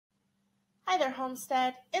Hi there,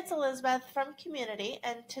 Homestead. It's Elizabeth from Community,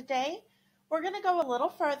 and today we're going to go a little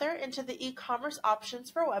further into the e-commerce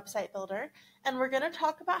options for Website Builder, and we're going to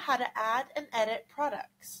talk about how to add and edit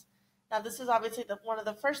products. Now, this is obviously one of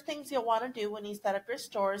the first things you'll want to do when you set up your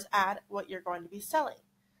store is add what you're going to be selling.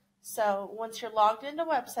 So once you're logged into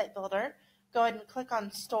Website Builder, go ahead and click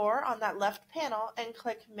on Store on that left panel and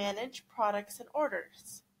click Manage Products and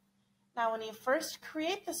Orders. Now, when you first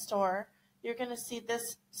create the store, you're going to see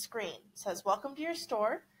this screen. It says, Welcome to your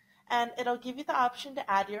store, and it'll give you the option to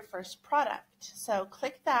add your first product. So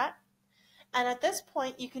click that, and at this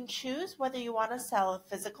point, you can choose whether you want to sell a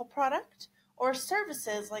physical product or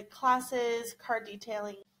services like classes, car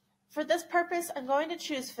detailing. For this purpose, I'm going to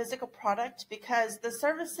choose physical product because the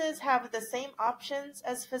services have the same options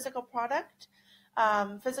as physical product.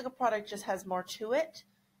 Physical product just has more to it.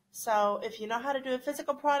 So if you know how to do a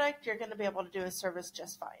physical product, you're going to be able to do a service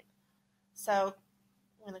just fine. So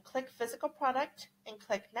I'm going to click physical product and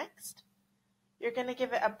click next. You're going to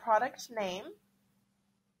give it a product name,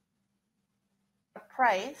 a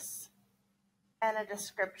price, and a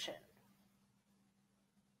description.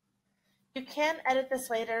 You can edit this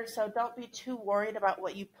later, so don't be too worried about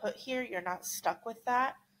what you put here. You're not stuck with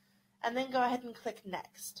that. And then go ahead and click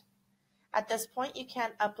next. At this point, you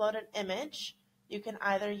can upload an image. You can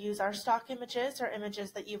either use our stock images or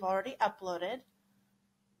images that you've already uploaded,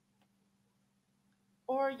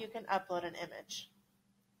 or you can upload an image.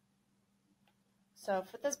 So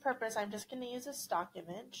for this purpose, I'm just going to use a stock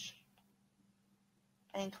image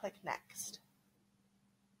and click next.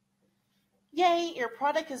 Yay, your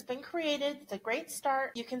product has been created. It's a great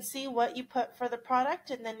start. You can see what you put for the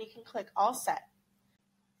product, and then you can click All Set.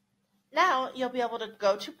 Now you'll be able to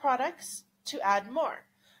go to products to add more.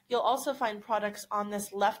 You'll also find products on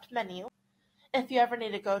this left menu if you ever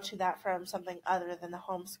need to go to that from something other than the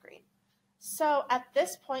home screen. So at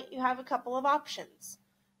this point, you have a couple of options.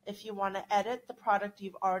 If you want to edit the product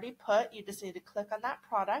you've already put, you just need to click on that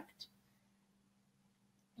product.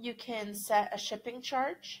 You can set a shipping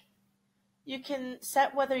charge. You can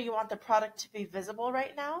set whether you want the product to be visible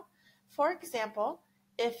right now. For example,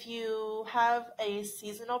 if you have a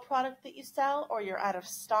seasonal product that you sell, or you're out of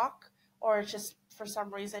stock, or just for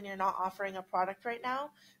some reason you're not offering a product right now,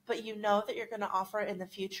 but you know that you're going to offer it in the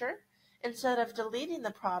future, instead of deleting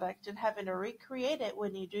the product and having to recreate it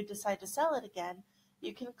when you do decide to sell it again,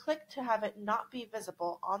 you can click to have it not be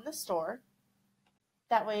visible on the store.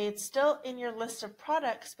 That way it's still in your list of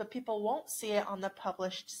products, but people won't see it on the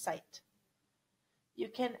published site. You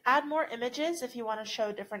can add more images if you want to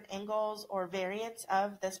show different angles or variants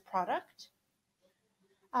of this product.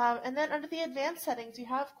 And then under the advanced settings, you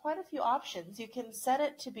have quite a few options. You can set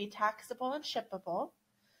it to be taxable and shippable.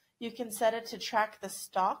 You can set it to track the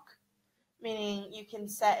stock, meaning you can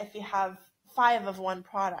set if you have 5 of one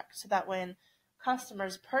product, so that when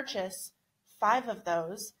customers purchase 5 of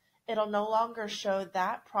those, it'll no longer show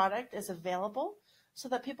that product is available, so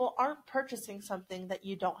that people aren't purchasing something that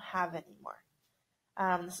you don't have anymore.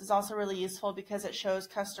 This is also really useful because it shows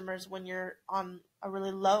customers when you're on a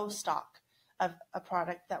really low stock of a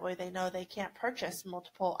product. That way they know they can't purchase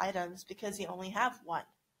multiple items because you only have one.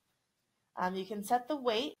 You can set the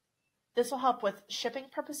weight. This will help with shipping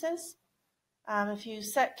purposes. If you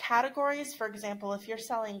set categories, for example, if you're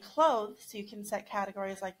selling clothes, you can set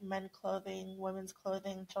categories like men's clothing, women's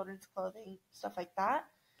clothing, children's clothing, stuff like that.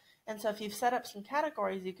 And so if you've set up some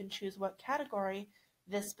categories, you can choose what category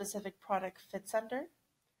this specific product fits under.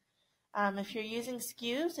 If you're using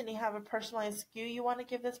SKUs and you have a personalized SKU you want to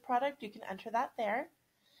give this product, you can enter that there.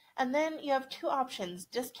 And then you have 2 options,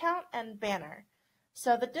 discount and banner.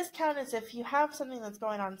 So the discount is if you have something that's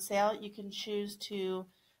going on sale, you can choose to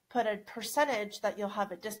put a percentage that you'll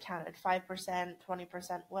have it discounted, 5%,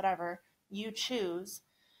 20%, whatever you choose.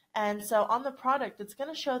 And so on the product, it's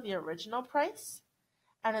going to show the original price,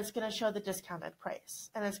 and it's going to show the discounted price.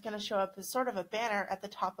 And it's going to show up as sort of a banner at the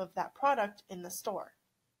top of that product in the store.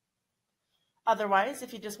 Otherwise,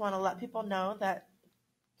 if you just want to let people know that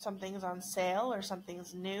something's on sale or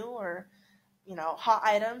something's new or, hot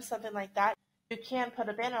items, something like that, you can put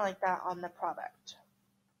a banner like that on the product.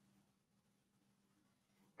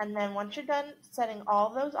 And then once you're done setting all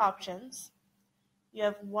those options, you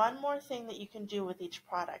have one more thing that you can do with each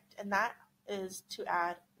product, and that is to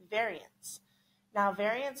add variants. Now,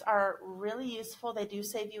 variants are really useful. They do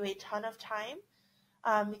save you a ton of time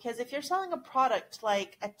because if you're selling a product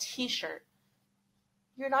like a t-shirt,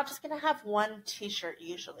 you're not just going to have one t-shirt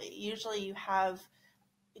usually. Usually you have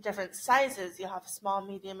different sizes. You'll have small,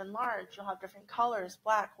 medium, and large. You'll have different colors,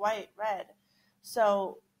 black, white, red.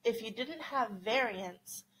 So if you didn't have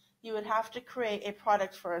variants, you would have to create a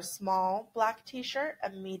product for a small black t-shirt, a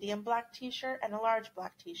medium black t-shirt, and a large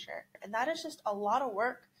black t-shirt. And that is just a lot of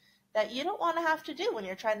work that you don't want to have to do when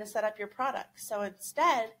you're trying to set up your product. So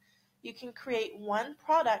instead, you can create one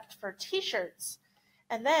product for t-shirts.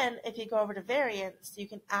 And then if you go over to variants, you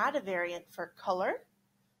can add a variant for color,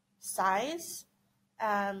 size.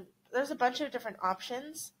 There's a bunch of different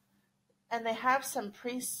options. And they have some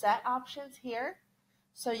preset options here.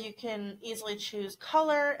 So you can easily choose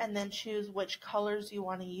color and then choose which colors you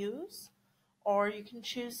want to use. Or you can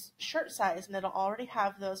choose shirt size and it'll already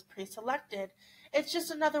have those pre-selected. It's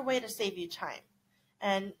just another way to save you time.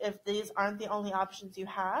 And if these aren't the only options you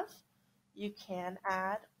have, you can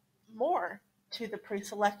add more to the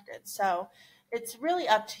pre-selected. So it's really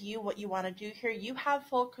up to you what you want to do here. You have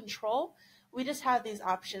full control. We just have these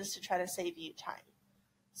options to try to save you time.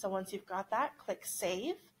 So once you've got that, click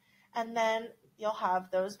Save, and then you'll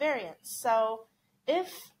have those variants. So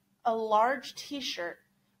if a large t-shirt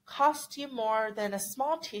costs you more than a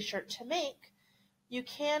small t-shirt to make, you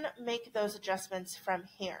can make those adjustments from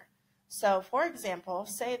here. So for example,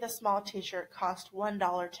 say the small t-shirt cost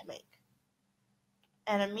 $1 to make,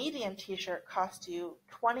 and a medium t-shirt costs you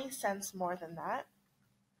 20 cents more than that,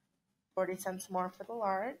 40 cents more for the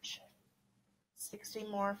large, 60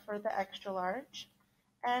 more for the extra large,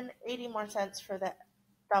 and 80 more cents for the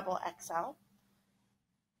double XL.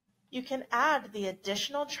 You can add the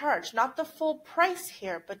additional charge, not the full price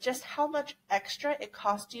here, but just how much extra it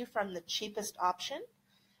cost you from the cheapest option.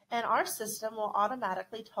 And our system will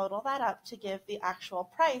automatically total that up to give the actual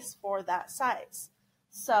price for that size.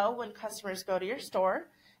 So when customers go to your store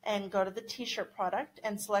and go to the t-shirt product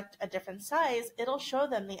and select a different size, it'll show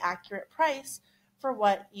them the accurate price for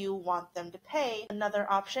what you want them to pay. Another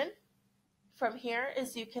option from here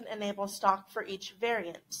is you can enable stock for each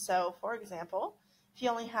variant. So for example, if you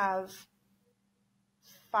only have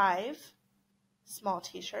 5 small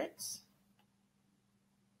t-shirts,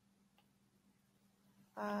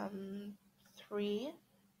 3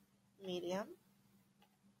 medium,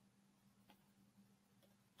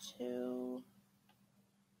 2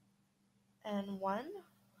 and 1,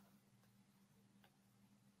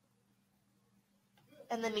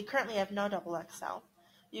 and then you currently have no double XL.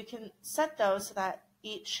 You can set those so that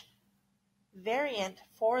each variant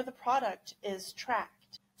for the product is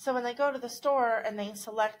tracked. So when they go to the store and they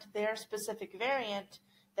select their specific variant,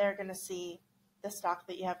 they're going to see the stock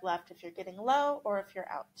that you have left if you're getting low or if you're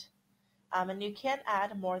out. And you can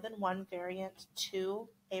add more than one variant to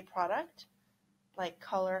a product, like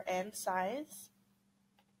color and size,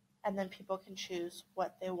 and then people can choose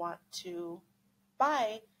what they want to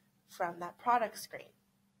buy from that product screen.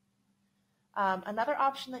 Another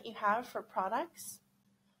option that you have for products,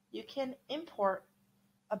 you can import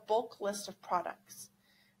a bulk list of products.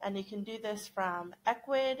 And you can do this from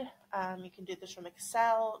Ecwid, you can do this from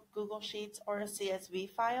Excel, Google Sheets, or a CSV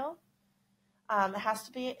file. It has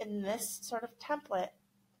to be in this sort of template,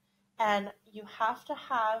 and you have to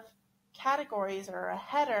have categories or a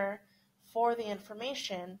header for the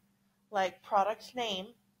information, like product name,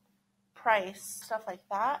 price, stuff like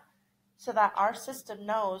that, so that our system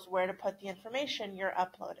knows where to put the information you're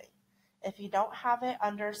uploading. If you don't have it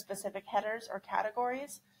under specific headers or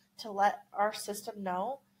categories to let our system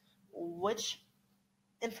know which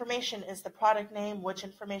information is the product name, which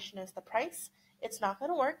information is the price, it's not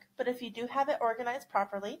going to work. But if you do have it organized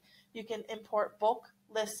properly, you can import bulk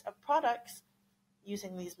lists of products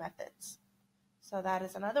using these methods. So that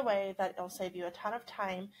is another way that it'll save you a ton of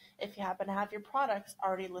time if you happen to have your products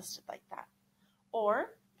already listed like that.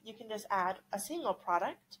 Or you can just add a single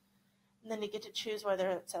product, and then you get to choose whether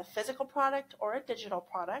it's a physical product or a digital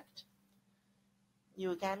product. You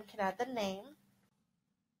again can add the name,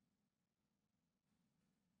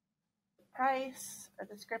 price, a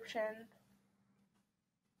description,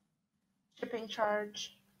 shipping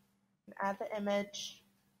charge, and add the image,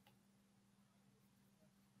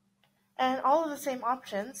 and all of the same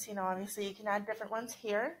options. Obviously you can add different ones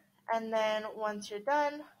here, and then once you're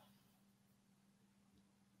done,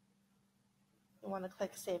 you want to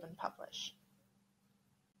click Save and Publish.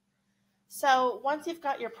 So once you've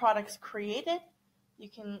got your products created, you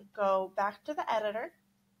can go back to the editor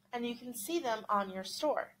and you can see them on your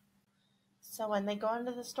store. So when they go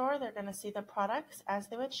into the store, they're going to see the products as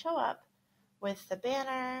they would show up, with the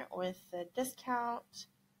banner, with the discount,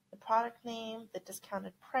 the product name, the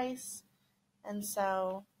discounted price. And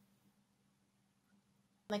so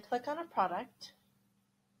when they click on a product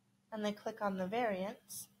and they click on the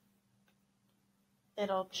variants,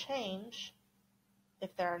 it'll change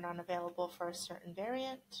if there are none available for a certain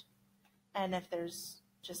variant, and if there's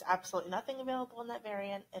just absolutely nothing available in that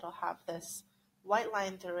variant, it'll have this white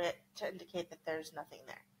line through it to indicate that there's nothing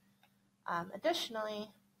there. Additionally,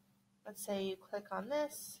 let's say you click on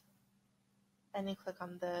this and you click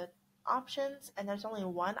on the options and there's only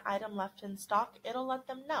one item left in stock, it'll let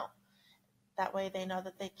them know. That way they know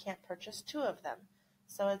that they can't purchase 2 of them.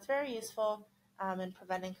 So it's very useful in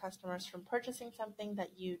preventing customers from purchasing something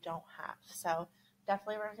that you don't have. So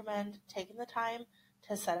definitely recommend taking the time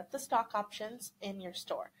to set up the stock options in your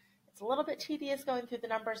store. It's a little bit tedious going through the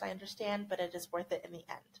numbers, I understand, but it is worth it in the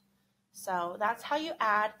end. So that's how you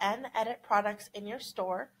add and edit products in your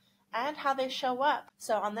store and how they show up.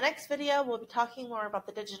 So on the next video, we'll be talking more about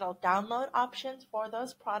the digital download options for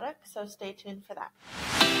those products, so stay tuned for that.